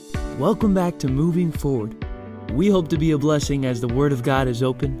Welcome back to Moving Forward. We hope to be a blessing as the Word of God is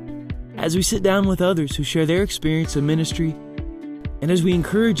open, as we sit down with others who share their experience of ministry, and as we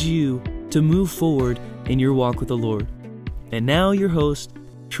encourage you to move forward in your walk with the Lord. And now your host,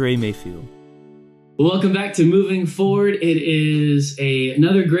 Trey Mayfield. Welcome back to Moving Forward. It is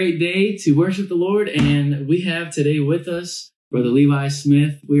another great day to worship the Lord, and we have today with us Brother Levi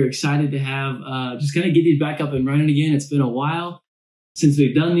Smith. We are excited to have just kind of get these back up and running again. It's been a while since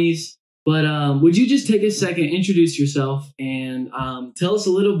we've done these, but would you just take a second, introduce yourself, and tell us a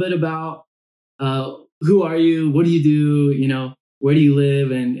little bit about who are you, what do you do, where do you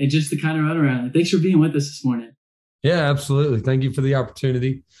live, and just to kind of run around. Thanks for being with us this morning. Yeah, absolutely. Thank you for the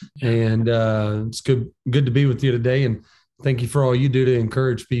opportunity, and it's good to be with you today. And thank you for all you do to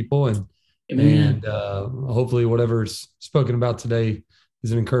encourage people, and Amen. hopefully whatever's spoken about today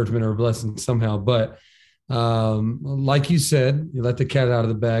is an encouragement or a blessing somehow. But like you said, you let the cat out of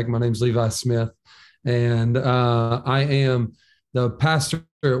the bag. My name's Levi Smith, and I am the pastor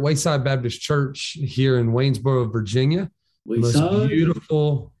at Wayside Baptist Church here in Waynesboro, Virginia, the most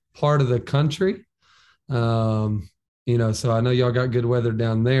beautiful part of the country. So I know y'all got good weather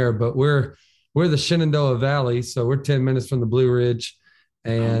down there, but we're the Shenandoah Valley, so we're 10 minutes from the Blue Ridge,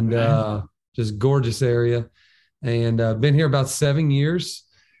 and just gorgeous area. And been here about 7 years.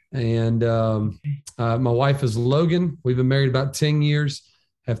 And my wife is Logan. We've been married about 10 years,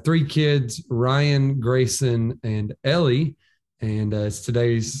 have 3 kids, Ryan, Grayson, and Ellie. And it's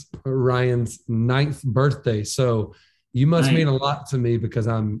today's Ryan's 9th birthday. So you must mean a lot to me because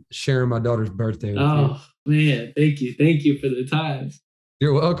I'm sharing my daughter's birthday with you. Oh, man. Thank you. Thank you for the times.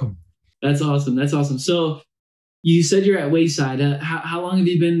 You're welcome. That's awesome. That's awesome. So you said you're at Wayside. How long have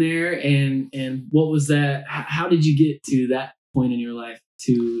you been there? And what was that? How did you get to that point in your life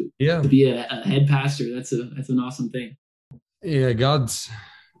to be a head pastor? That's an awesome thing. Yeah, God's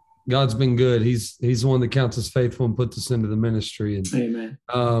been good. He's the one that counts us faithful and puts us into the ministry. And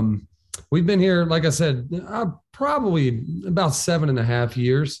amen. We've been here, like I said, probably about 7.5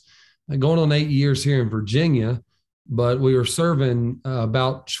 years, going on 8 years here in Virginia, but we were serving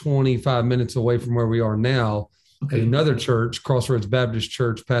about 25 minutes away from where we are now at another church, Crossroads Baptist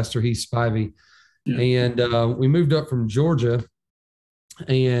Church, Pastor Heath Spivey. Yeah. And we moved up from Georgia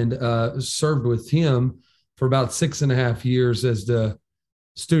and served with him for about 6.5 years as the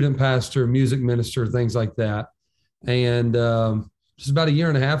student pastor, music minister, things like that. And just about 1.5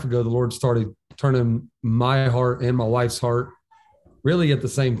 years ago, the Lord started turning my heart and my wife's heart really at the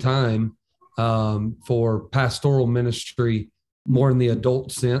same time for pastoral ministry, more in the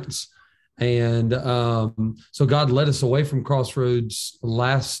adult sense. And so God led us away from Crossroads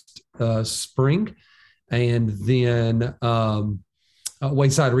last spring. And then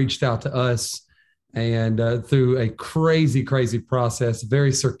Wayside reached out to us, and through a crazy process,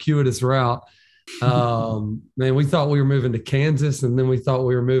 very circuitous route, man, we thought we were moving to Kansas, and then we thought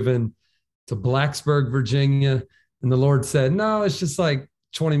we were moving to Blacksburg, Virginia. And the Lord said, no, it's just like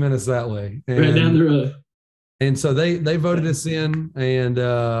 20 minutes that way. And, right down the road. And so they voted us in, and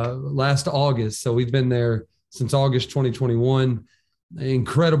last August. So we've been there since August 2021.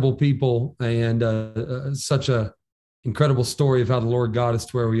 Incredible people, and such a incredible story of how the Lord got us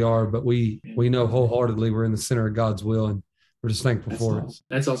to where we are. But we know wholeheartedly we're in the center of God's will, and we're just thankful for it.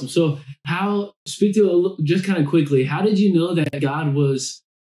 That's awesome. So speak to just kind of quickly, how did you know that God was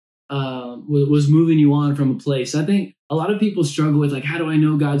moving you on from a place? I think a lot of people struggle with, like, how do I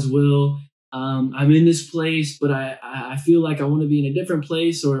know God's will? I'm in this place, but I feel like I want to be in a different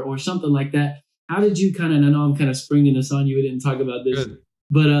place or something like that. How did you kind of, and I know I'm kind of springing this on you, we didn't talk about this,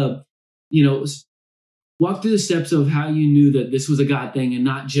 but, walk through the steps of how you knew that this was a God thing and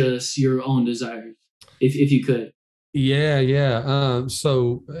not just your own desires, if you could. Yeah.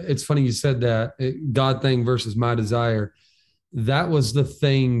 So it's funny you said that, God thing versus my desire. That was the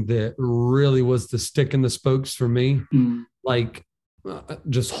thing that really was the stick in the spokes for me, like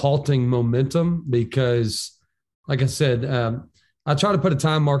just halting momentum, because like I said, I tried to put a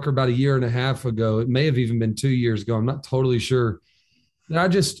time marker about 1.5 years ago. It may have even been 2 years ago. I'm not totally sure.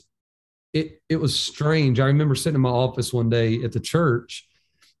 That it was strange. I remember sitting in my office one day at the church,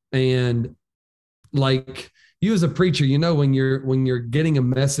 and like you as a preacher, when you're getting a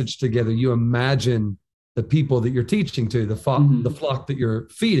message together, you imagine the people that you're teaching to, the flock that you're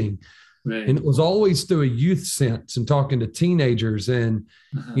feeding. Right. And it was always through a youth sense and talking to teenagers and,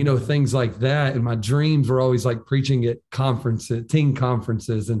 things like that. And my dreams were always like preaching at teen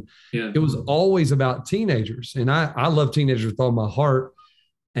conferences. And it was always about teenagers. And I love teenagers with all my heart,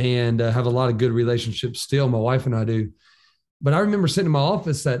 and have a lot of good relationships still. My wife and I do. But I remember sitting in my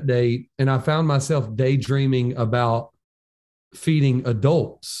office that day, and I found myself daydreaming about feeding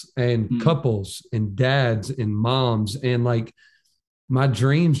adults and couples and dads and moms. And like my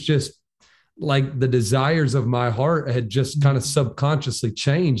dreams, just like the desires of my heart had just kind of subconsciously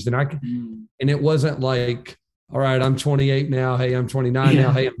changed. And and it wasn't like, all right, I'm 28 now. Hey, I'm 29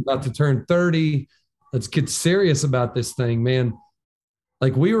 now. Hey, I'm about to turn 30. Let's get serious about this thing, man.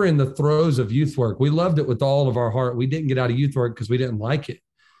 Like we were in the throes of youth work. We loved it with all of our heart. We didn't get out of youth work because we didn't like it.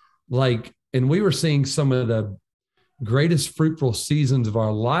 Like, and we were seeing some of the greatest fruitful seasons of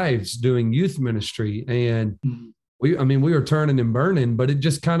our lives doing youth ministry. And we were turning and burning, but it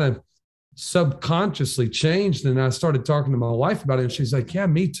just kind of subconsciously changed. And I started talking to my wife about it, and she's like, yeah,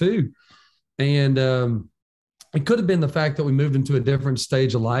 me too. And it could have been the fact that we moved into a different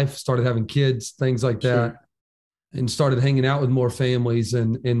stage of life, started having kids, things like that, and started hanging out with more families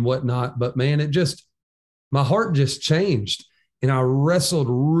and whatnot. But man, my heart just changed. And I wrestled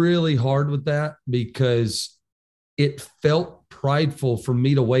really hard with that because it felt prideful for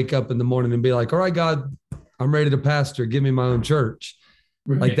me to wake up in the morning and be like, all right, God, I'm ready to pastor. Give me my own church.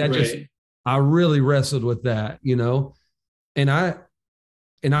 Like that I really wrestled with that, you know? And I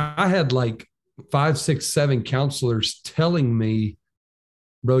had like 5, 6, 7 counselors telling me,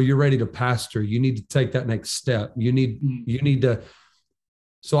 bro, you're ready to pastor. You need to take that next step. You need to.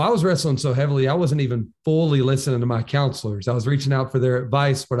 So I was wrestling so heavily, I wasn't even fully listening to my counselors. I was reaching out for their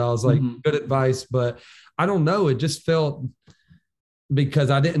advice, but I was like, good advice, but I don't know. It just felt,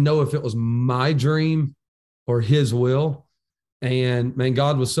 because I didn't know if it was my dream or his will. And man,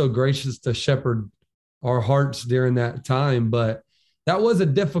 God was so gracious to shepherd our hearts during that time, but that was a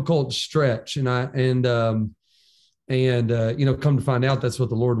difficult stretch. And come to find out that's what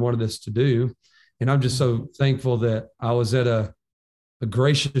the Lord wanted us to do. And I'm just so thankful that I was at a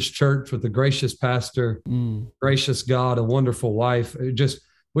gracious church with a gracious pastor, gracious God, a wonderful wife.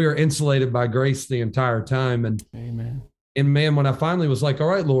 We were insulated by grace the entire time. And amen. And man, when I finally was like, all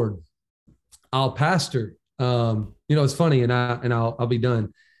right, Lord, I'll pastor. It's funny, and I'll be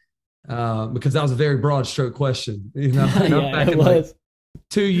done. Because that was a very broad stroke question, you know. Yeah, it was. Like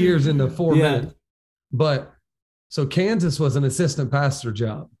 2 years into 4 minutes. But so Kansas was an assistant pastor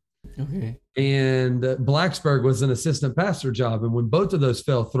job. Okay. And Blacksburg was an assistant pastor job. And when both of those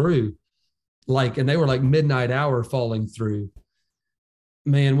fell through, and they were like midnight hour falling through,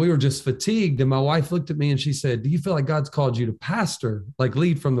 man, we were just fatigued. And my wife looked at me and she said, do you feel like God's called you to pastor, like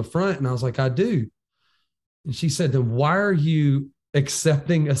lead from the front? And I was like, I do. And she said, then why are you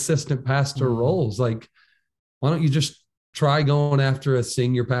accepting assistant pastor roles? Like, why don't you just try going after a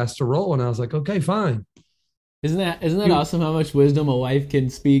senior pastor role? And I was like, okay, fine. Isn't that awesome how much wisdom a wife can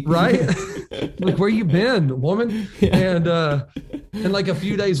speak? Right? Like, where you been, woman? Yeah. And like a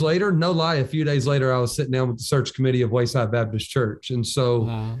few days later, I was sitting down with the search committee of Wayside Baptist Church. And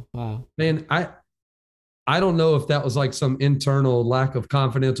so, wow. Man, I don't know if that was like some internal lack of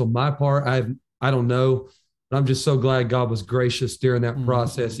confidence on my part. I don't know. But I'm just so glad God was gracious during that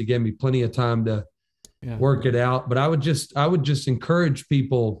process. He gave me plenty of time to work it out. But I would just encourage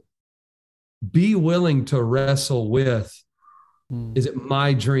people, be willing to wrestle with, is it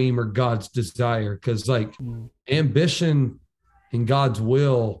my dream or God's desire? Because ambition and God's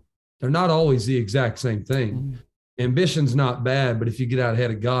will, they're not always the exact same thing. Ambition's not bad, but if you get out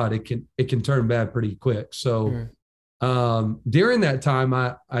ahead of God, it can turn bad pretty quick. So during that time,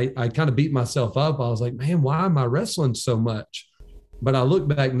 I kind of beat myself up. I was like, man, why am I wrestling so much? But I look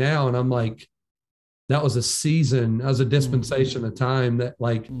back now and I'm like, that was a season, that was a dispensation of time that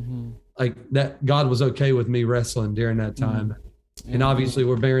that God was okay with me wrestling during that time. And obviously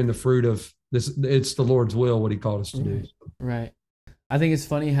we're bearing the fruit of this. It's the Lord's will, what he called us to do. Right. I think it's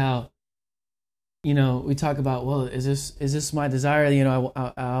funny how, we talk about, well, is this my desire?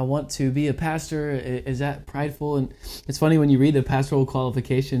 I want to be a pastor. Is that prideful? And it's funny when you read the pastoral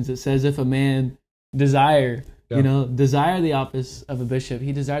qualifications, it says if a man desire the office of a bishop,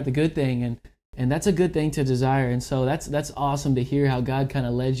 he desired the good thing. And that's a good thing to desire. And so that's awesome to hear how God kind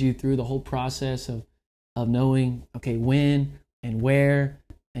of led you through the whole process of knowing, okay, when and where,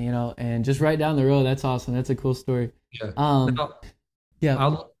 and just right down the road. That's awesome. That's a cool story.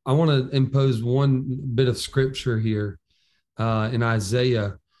 I want to impose one bit of scripture here in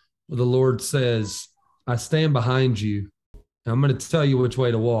Isaiah, where the Lord says, I stand behind you. And I'm going to tell you which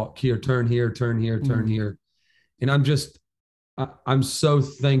way to walk. Here, turn here, turn here, turn here. And I'm so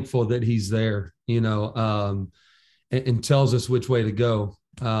thankful that he's there, and tells us which way to go.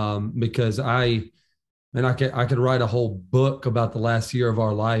 Because I could write a whole book about the last year of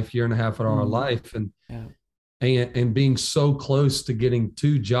our life, year and a half of our life. And being so close to getting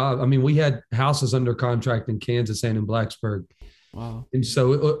 2 jobs. I mean, we had houses under contract in Kansas and in Blacksburg. Wow. And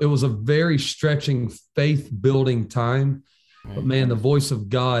so it was a very stretching, faith building time. But man, the voice of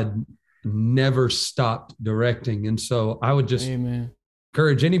God never stopped directing. And so I would just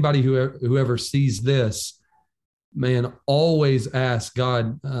encourage anybody whoever sees this, man, always ask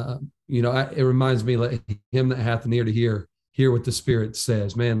God. It reminds me, let him that hath an ear to hear what the Spirit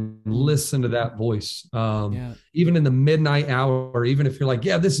says. Man, listen to that voice. Even in the midnight hour, even if you're like,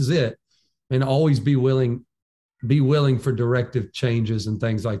 yeah, this is it, and always be willing for directive changes and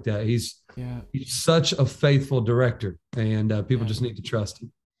things like that. He's such a faithful director, and people just need to trust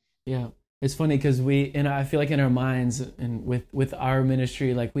him. Yeah. It's funny because I feel like in our minds and with our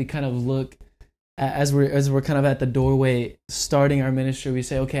ministry, like we kind of look as we're kind of at the doorway starting our ministry, we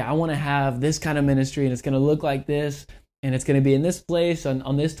say, okay, I want to have this kind of ministry and it's going to look like this and it's going to be in this place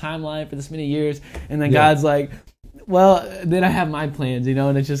on this timeline for this many years. And then God's like, well, then I have my plans,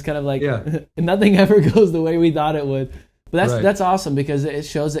 and it's just kind of like nothing ever goes the way we thought it would. But that's awesome because it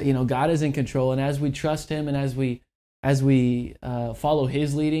shows that, God is in control. And as we trust him and as we follow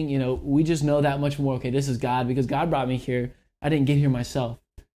his leading, we just know that much more. Okay, this is God because God brought me here. I didn't get here myself.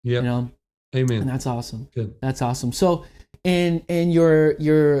 Yeah. Amen. And that's awesome. Good. That's awesome. So in your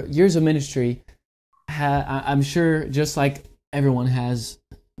years of ministry, I'm sure just like everyone has,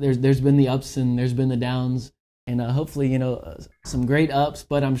 there's been the ups and there's been the downs, and hopefully some great ups,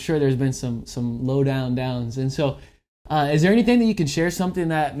 but I'm sure there's been some low downs. And so is there anything that you can share, something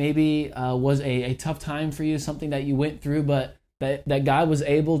that maybe was a tough time for you, something that you went through but that God was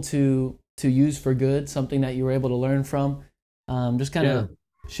able to use for good, something that you were able to learn from? Just kind of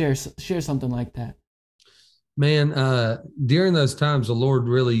share something like that. Man, during those times, the Lord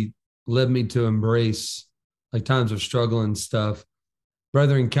really led me to embrace like times of struggle and stuff.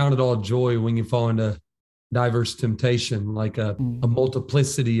 Brethren, count it all joy when you fall into diverse temptation, like a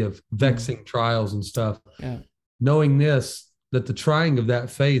multiplicity of vexing trials and stuff. Yeah. Knowing this, that the trying of that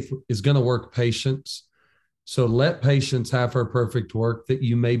faith is going to work patience. So let patience have her perfect work, that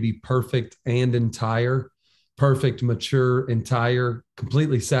you may be perfect and entire, perfect, mature, entire,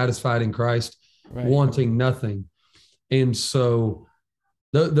 completely satisfied in Christ, wanting nothing. And so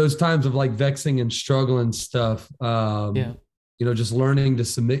those times of like vexing and struggle and stuff, just learning to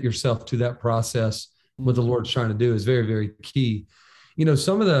submit yourself to that process, what the Lord's trying to do is very, very key.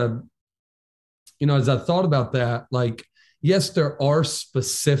 Some of the, as I thought about that, like, yes, there are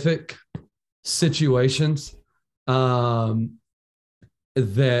specific situations that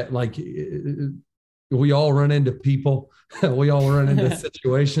like we all run into people, we all run into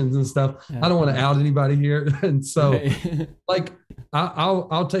situations and stuff. I don't want to out anybody here. And so like,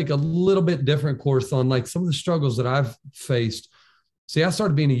 I'll take a little bit different course on like some of the struggles that I've faced. See, I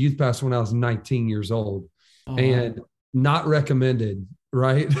started being a youth pastor when I was 19 years old and not recommended.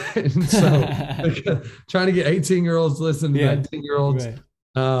 Right. And so trying to get 18-year-olds to listen to 19-year-olds.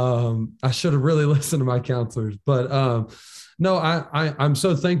 I should have really listened to my counselors, but no, I'm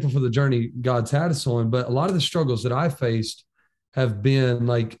so thankful for the journey God's had us on. But a lot of the struggles that I faced have been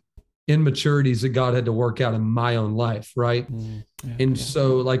like immaturities that God had to work out in my own life. Right.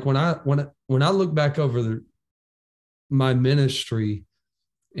 So like when I look back over my ministry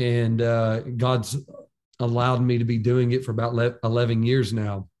and God's allowed me to be doing it for about 11 years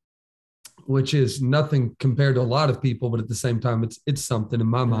now, which is nothing compared to a lot of people, but at the same time, it's something in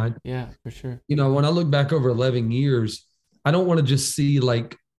my mind. Yeah, for sure. When I look back over 11 years, I don't want to just see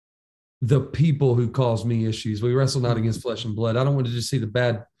like the people who cause me issues. We wrestle not against flesh and blood. I don't want to just see the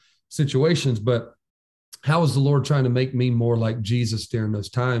bad situations, but how is the Lord trying to make me more like Jesus during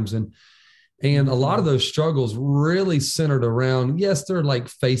those times? And a lot of those struggles really centered around, yes, there are like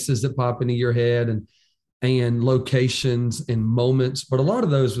faces that pop into your head and locations and moments, but a lot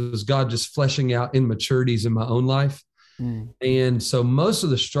of those was God just fleshing out immaturities in my own life. And so most of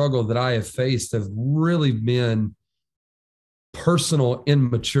the struggle that I have faced have really been personal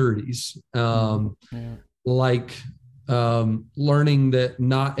immaturities, like learning that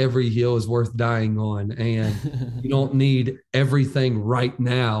not every hill is worth dying on, and you don't need everything right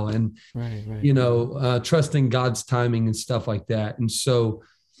now, and trusting God's timing and stuff like that. And so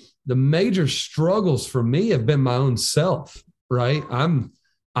the major struggles for me have been my own self, right? I'm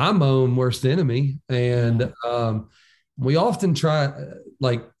my own worst enemy. And we often try,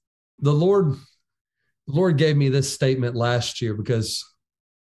 like the Lord gave me this statement last year because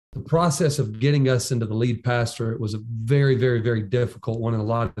the process of getting us into the lead pastor, it was a very, very, very difficult one in a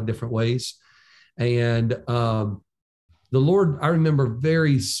lot of different ways. And the Lord, I remember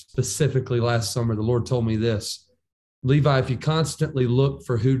very specifically last summer, the Lord told me this: Levi, if you constantly look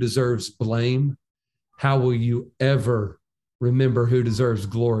for who deserves blame, how will you ever remember who deserves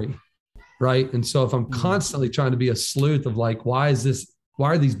glory? Right. And so if I'm constantly trying to be a sleuth of like, why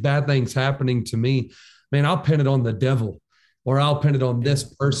are these bad things happening to me? Man, I'll pin it on the devil. or I'll pin it on this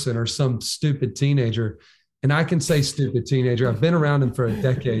person or some stupid teenager. And I can say stupid teenager. I've been around them for a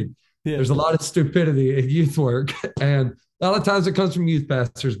decade. Yeah. There's a lot of stupidity in youth work. And a lot of times it comes from youth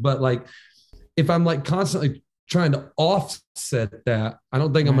pastors. But like, if I'm like constantly trying to offset that, I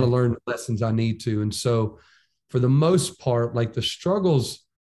don't think I'm going to learn the lessons I need to. And so for the most part, like the struggles,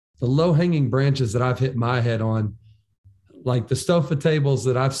 the low hanging branches that I've hit my head on, like the sofa tables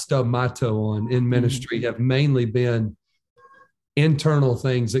that I've stubbed my toe on in ministry have mainly been internal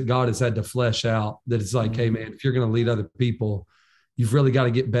things that God has had to flesh out. That it's like, hey man, if you're going to lead other people, you've really got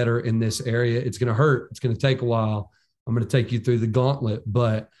to get better in this area. It's going to hurt. It's going to take a while. I'm going to take you through the gauntlet.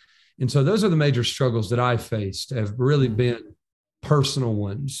 And so those are the major struggles that I faced, have really been personal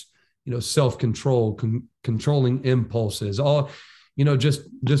ones, self-control, controlling impulses, all,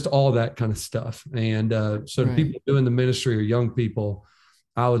 just all that kind of stuff. And so to people doing the ministry or young people,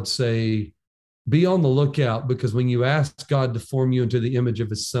 I would say be on the lookout, because when you ask God to form you into the image of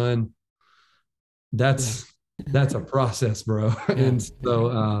his son, that's a process, bro. And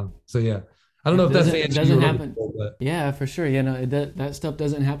so yeah. I don't know if that's the answer. It doesn't happen. Yeah, for sure. That stuff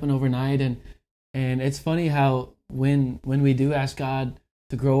doesn't happen overnight, and it's funny how when we do ask God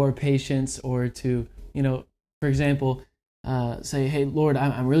to grow our patience, or to for example, say, hey Lord,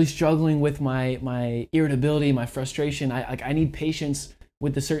 I'm really struggling with my irritability, my frustration. I need patience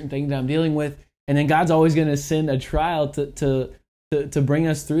with the certain thing that I'm dealing with, and then God's always going to send a trial to bring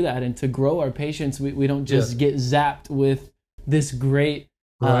us through that and to grow our patience. We don't just get zapped with this great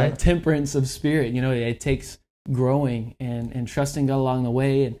temperance of spirit. It takes growing and trusting God along the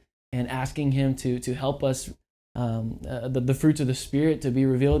way, and asking him to help us, the fruits of the Spirit to be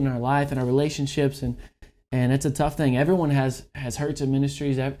revealed in our life and our relationships. And it's a tough thing. Everyone has hurts in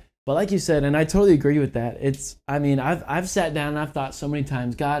ministries, but like you said, and I totally agree with that. I've sat down and I've thought so many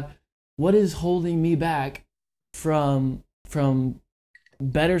times, God, what is holding me back from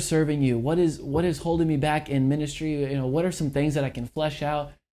better serving you? What is holding me back in ministry? What are some things that I can flesh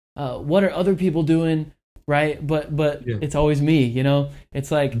out? What are other people doing? Right. But it's always me,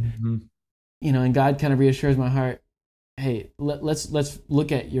 it's like, and God kind of reassures my heart. Hey, let's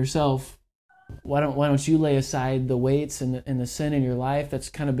look at yourself. Why don't you lay aside the weights and the sin in your life that's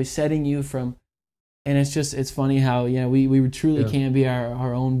kind of besetting you from, and it's funny how, we truly can be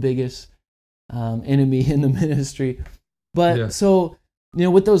our own biggest enemy in the ministry. But so,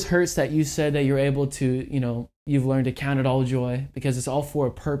 with those hurts that you said that you're able to, you've learned to count it all joy because it's all for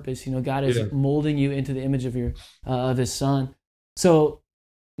a purpose. God is molding you into the image of his son. So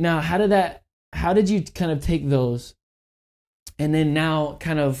now how did you kind of take those and then now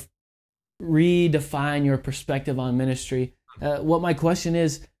kind of redefine your perspective on ministry? What my question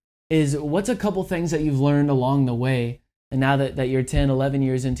is what's a couple things that you've learned along the way, and now that you're 10, 11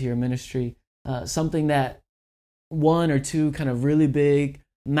 years into your ministry, something that one or two kind of really big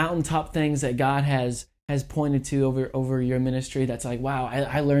mountaintop things that God has pointed to over your ministry that's like, wow,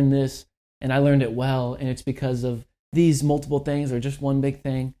 I learned this and I learned it well, and it's because of these multiple things or just one big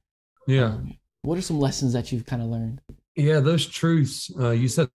thing? What are some lessons that you've kind of learned? Those truths, you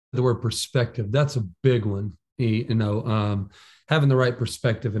said the word perspective. That's a big one. Having the right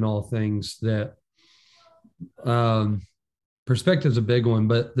perspective in all things. That perspective is a big one.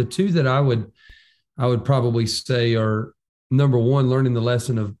 But the two that I would probably say are, number one, learning the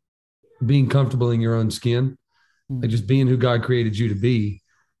lesson of being comfortable in your own skin, like just being who God created you to be.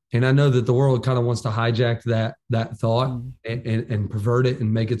 And I know that the world kind of wants to hijack that thought and pervert it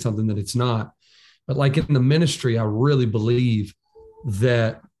and make it something that it's not. But like in the ministry, I really believe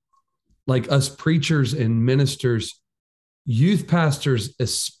that, like us preachers and ministers, youth pastors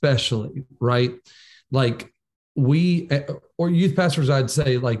especially, right? Like or youth pastors, I'd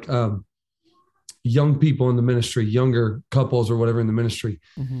say, like young people in the ministry, younger couples or whatever in the ministry,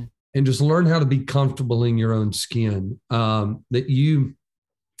 and just learn how to be comfortable in your own skin. That you,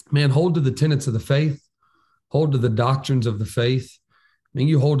 man, hold to the tenets of the faith, hold to the doctrines of the faith. I mean,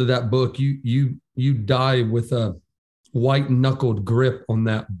 you hold to that book, you die with a white knuckled grip on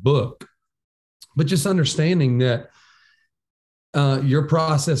that book. But just understanding that your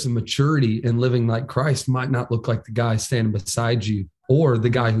process of maturity and living like Christ might not look like the guy standing beside you or the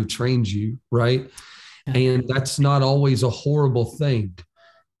guy who trains you, right? And that's not always a horrible thing.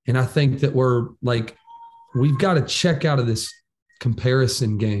 And I think that we've got to check out of this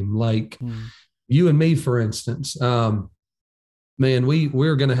comparison game. Like you and me, for instance, man,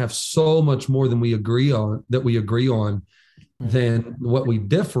 we're going to have so much more than we agree on than what we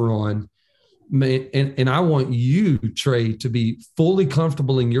differ on. Man, and I want you, Trey, to be fully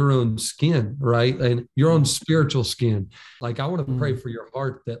comfortable in your own skin, right? And your own spiritual skin. Like, I want to pray for your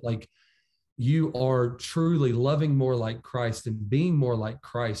heart that, like, you are truly loving more like Christ and being more like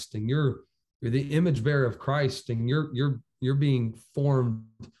Christ, and you're the image bearer of Christ, and you're being formed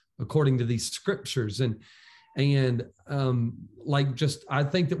according to these scriptures. And like, just, I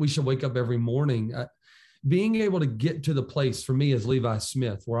think that we should wake up every morning being able to get to the place, for me as Levi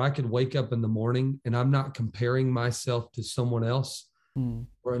Smith, where I could wake up in the morning and I'm not comparing myself to someone else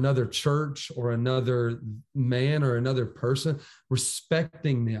or another church or another man or another person,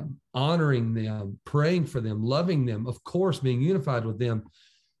 respecting them, honoring them, praying for them, loving them, of course, being unified with them,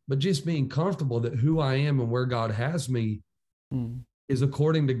 but just being comfortable that who I am and where God has me is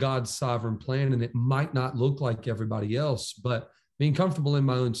according to God's sovereign plan. And it might not look like everybody else, but being comfortable in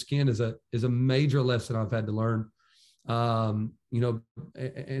my own skin is a major lesson I've had to learn. And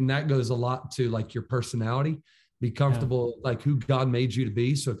that goes a lot to like your personality. Be comfortable like who God made you to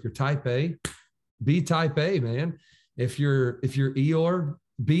be. So if you're type A, be type A, man. If you're Eeyore,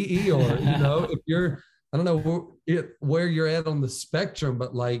 be Eeyore. If you're, I don't know where you're at on the spectrum,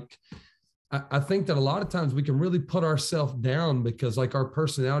 but like, I think that a lot of times we can really put ourselves down because like our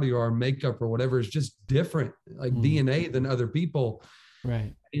personality or our makeup or whatever is just different, like DNA than other people.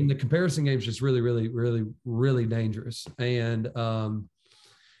 Right. And the comparison game is just really, really, really, really dangerous. And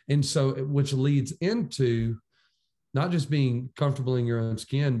so, which leads into not just being comfortable in your own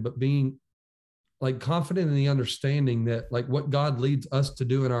skin, but being like confident in the understanding that like what God leads us to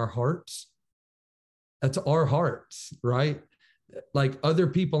do in our hearts, that's our hearts, right? Like other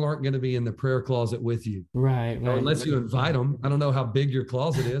people aren't going to be in the prayer closet with you. Right. Unless you invite them. I don't know how big your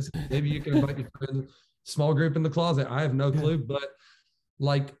closet is. Maybe you can invite your friend, small group in the closet. I have no clue. But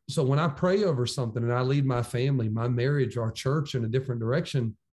like, so when I pray over something and I lead my family, my marriage, our church in a different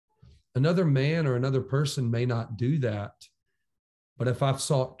direction, another man or another person may not do that. But if I've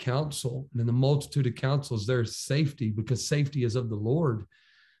sought counsel, and in the multitude of counsels, there's safety, because safety is of the Lord.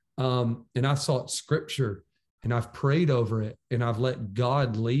 And I sought scripture, and I've prayed over it, and I've let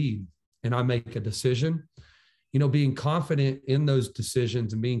God lead, and I make a decision, being confident in those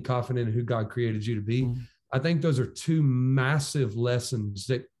decisions and being confident in who God created you to be. I think those are two massive lessons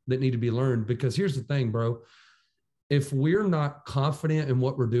that need to be learned, because here's the thing, bro. If we're not confident in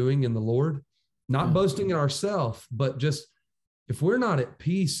what we're doing in the Lord, not boasting in ourselves, but just if we're not at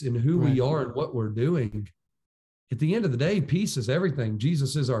peace in who we are and what we're doing, at the end of the day, peace is everything.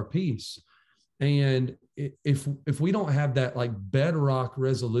 Jesus is our peace. And if we don't have that like bedrock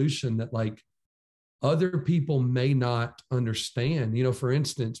resolution that like other people may not understand, for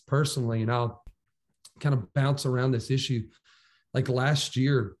instance, personally, and I'll kind of bounce around this issue. Like last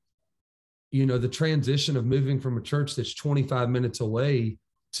year, the transition of moving from a church that's 25 minutes away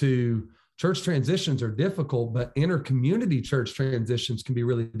to church transitions are difficult, but inter-community church transitions can be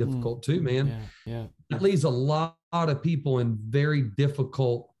really difficult too, man. Yeah. That leaves a lot of people in very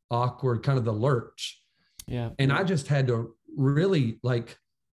difficult, awkward, kind of the lurch. Yeah. And I just had to really like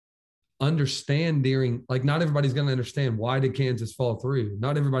understand like not everybody's going to understand why did Kansas fall through.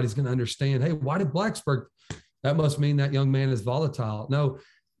 Not everybody's going to understand, hey, why did Blacksburg? That must mean that young man is volatile. No,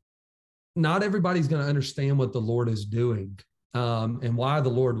 not everybody's going to understand what the Lord is doing, and why the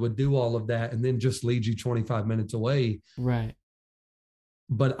Lord would do all of that and then just lead you 25 minutes away. Right.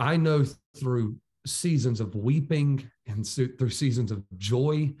 But I know through seasons of weeping and through seasons of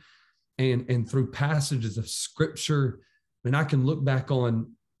joy and through passages of scripture, and I can look back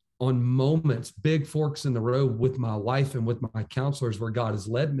on moments, big forks in the road with my wife and with my counselors where God has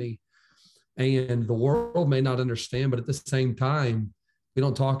led me. And the world may not understand, but at the same time, we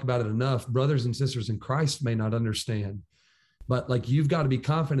don't talk about it enough. Brothers and sisters in Christ may not understand, but like you've got to be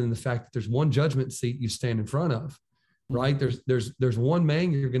confident in the fact that there's one judgment seat you stand in front of, right? There's one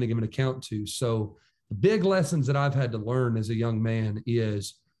man you're going to give an account to. So the big lessons that I've had to learn as a young man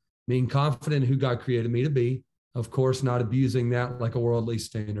is being confident in who God created me to be. Of course, not abusing that like a worldly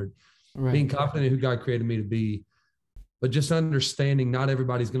standard, being confident in who God created me to be, but just understanding not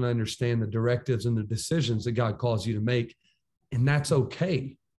everybody's going to understand the directives and the decisions that God calls you to make. And that's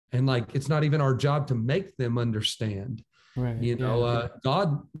okay. And like, it's not even our job to make them understand. Right.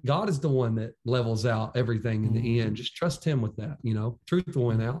 God is the one that levels out everything in the end. Just trust him with that, truth will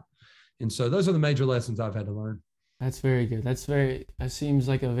win out. And so those are the major lessons I've had to learn. That's very good. That seems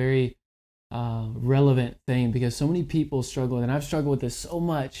like a very relevant thing, because so many people struggle, and I've struggled with this so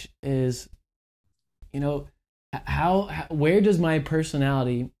much, is, where does my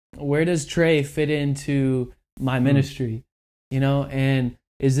personality, where does Trey fit into my ministry? And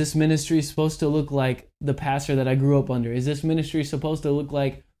is this ministry supposed to look like the pastor that I grew up under? Is this ministry supposed to look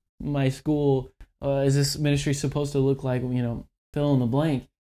like my school? Is this ministry supposed to look like, fill in the blank?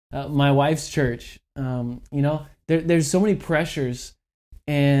 My wife's church, there's so many pressures.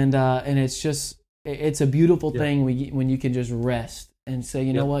 and it's a beautiful Yeah. thing when you can just rest and say,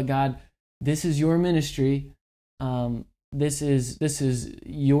 you know what, God, this is your ministry. This is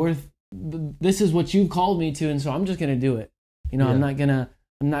what you've called me to, and so I'm just gonna do it. You know, I'm not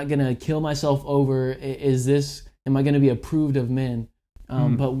gonna kill myself over, am I gonna be approved of men?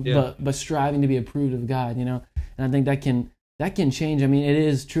 But striving to be approved of God, you know. And I think that can change. I mean, it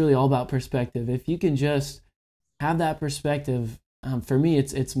is truly all about perspective. If you can just have that perspective, for me,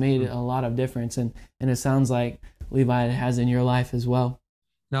 it's made a lot of difference, and it sounds like, Levi, it has in your life as well.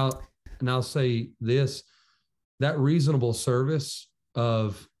 Now, and I'll say this, that reasonable service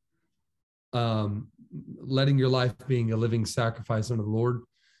of letting your life being a living sacrifice unto the Lord,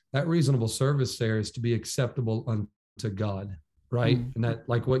 that reasonable service there is to be acceptable unto God, right? And that,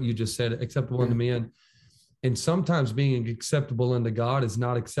 like what you just said, acceptable unto men. And sometimes being acceptable unto God is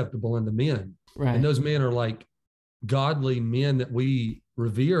not acceptable unto men. Right. And those men are like godly men that we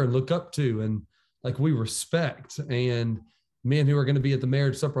revere and look up to, and like we respect, and men who are going to be at the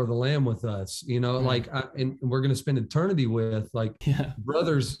marriage supper of the Lamb with us, you know, and we're going to spend eternity with, like,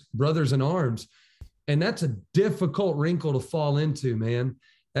 brothers in arms. And that's a difficult wrinkle to fall into, man.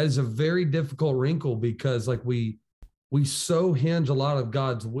 That is a very difficult wrinkle, because like we so hinge a lot of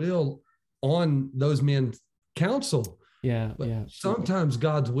God's will on those men's counsel. But sometimes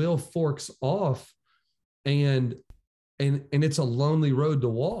God's will forks off, and it's a lonely road to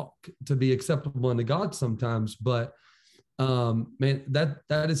walk to be acceptable unto God sometimes. But man,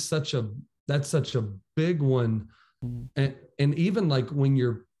 that's such a big one. And even like when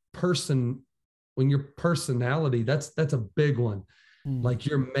your personality, that's a big one. Like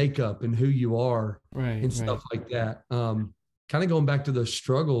your makeup and who you are, and stuff like that. Kind of going back to those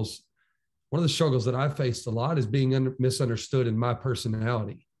struggles, one of the struggles that I faced a lot is being misunderstood in my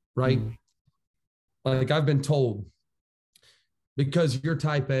personality, right? Like I've been told, because you're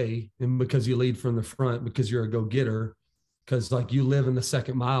type A and because you lead from the front, because you're a go-getter, because like you live in the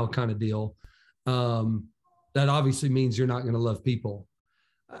second mile kind of deal, that obviously means you're not going to love people.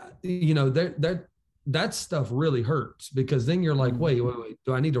 You know, that stuff really hurts, because then you're like, wait,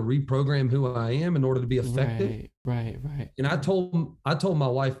 do I need to reprogram who I am in order to be effective? Right. And I told my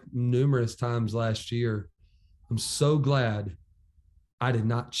wife numerous times last year, I'm so glad I did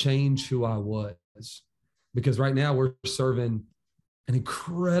not change who I was, because right now we're serving an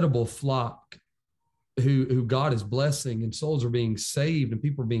incredible flock who God is blessing, and souls are being saved, and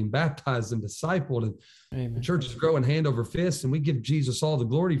people are being baptized and discipled, and the church is growing hand over fist, and we give Jesus all the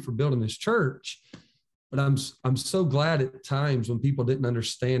glory for building this church. But I'm so glad at times when people didn't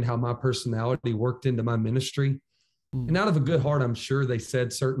understand how my personality worked into my ministry. And out of a good heart, I'm sure they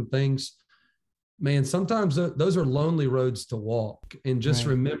said certain things. Man, sometimes those are lonely roads to walk. And just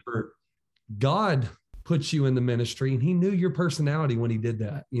remember, God puts you in the ministry, and he knew your personality when he did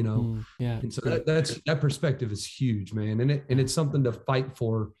that, you know? And so that perspective is huge, man. And it's something to fight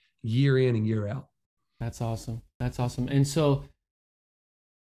for year in and year out. That's awesome. And so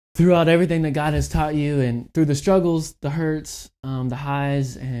throughout everything that God has taught you, and through the struggles, the hurts, the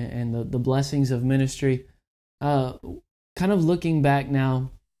highs, and the blessings of ministry, kind of looking back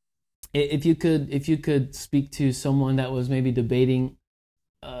now, if you could speak to someone that was maybe debating,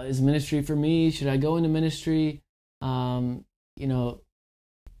 is ministry for me? Should I go into ministry? You know,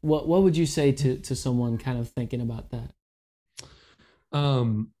 what would you say to someone kind of thinking about that?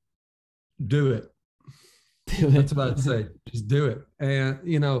 Do it. That's what I'd say. Just do it. And,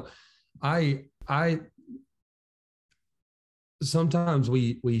 you know, I sometimes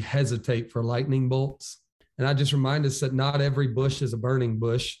we hesitate for lightning bolts, and I just remind us that not every bush is a burning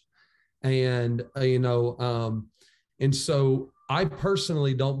bush. And, and so I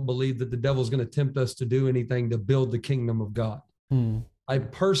personally don't believe that the devil's going to tempt us to do anything to build the kingdom of God. I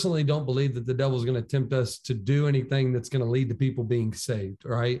personally don't believe that the devil's going to tempt us to do anything that's going to lead to people being saved.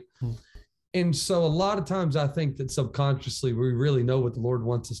 Right. And so a lot of times I think that subconsciously we really know what the Lord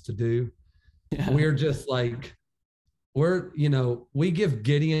wants us to do. We're just like, we give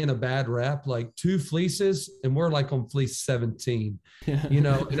Gideon a bad rap, like 2 fleeces, and we're like on fleece 17,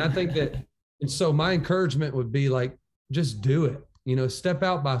 and I think that, and so my encouragement would be like, just do it, step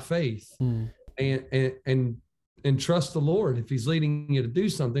out by faith and trust the Lord if he's leading you to do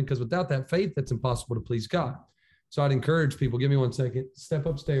something, because without that faith, that's impossible to please God. So I'd encourage people, give me 1 second, step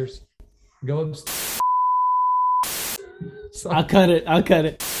upstairs, go upstairs. I'll cut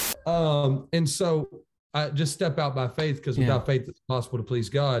it. And so I just step out by faith, because without faith, it's impossible to please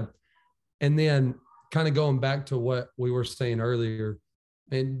God. And then kind of going back to what we were saying earlier,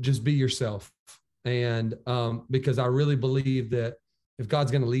 and just be yourself. And because I really believe that if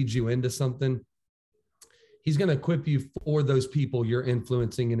God's going to lead you into something, he's going to equip you for those people you're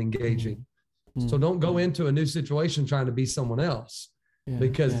influencing and engaging. So don't go into a new situation trying to be someone else,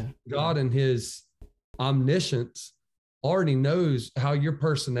 because God in his omniscience already knows how your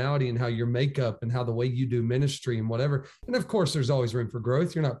personality and how your makeup and how the way you do ministry and whatever. And of course, there's always room for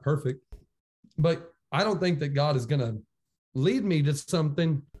growth. You're not perfect, but I don't think that God is going to lead me to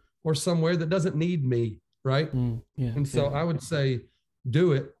something or somewhere that doesn't need me. Right. And so I would say,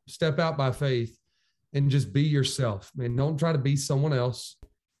 do it, step out by faith and just be yourself, man. Don't try to be someone else.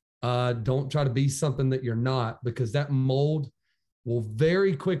 Don't try to be something that you're not, because that mold will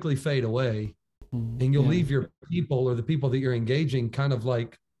very quickly fade away, and you'll leave your people or the people that you're engaging kind of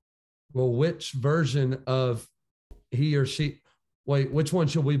like, well, which version of he or she, wait, which one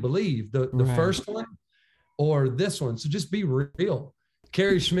should we believe? The first one or this one? So just be real.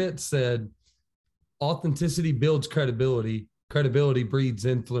 Carrie Schmidt said, authenticity builds credibility. Credibility breeds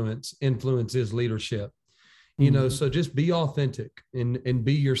influence. Influence is leadership. So just be authentic and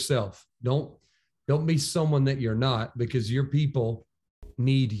be yourself. Don't be someone that you're not, because your people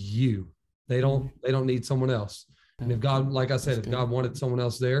need you. They don't need someone else. And if God, like I said, if God wanted someone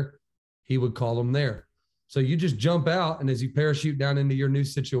else there, he would call them there. So you just jump out, and as you parachute down into your new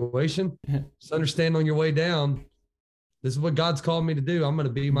situation, just understand on your way down, this is what God's called me to do. I'm going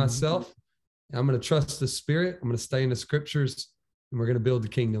to be myself. I'm going to trust the Spirit. I'm going to stay in the scriptures, and we're going to build the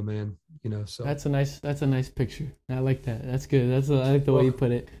kingdom, man. So that's a nice picture. I like that. That's good. I like the way you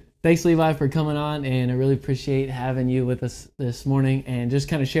put it. Thanks, Levi, for coming on, and I really appreciate having you with us this morning and just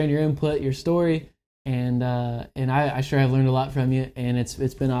kind of sharing your input, your story, and I sure have learned a lot from you, and it's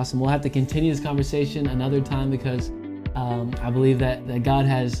been awesome. We'll have to continue this conversation another time, because I believe that God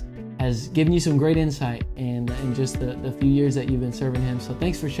has given you some great insight in just the few years that you've been serving him. So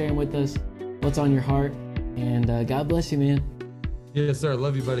thanks for sharing with us what's on your heart, and God bless you, man. Yes, sir.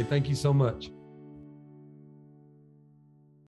 Love you, buddy. Thank you so much.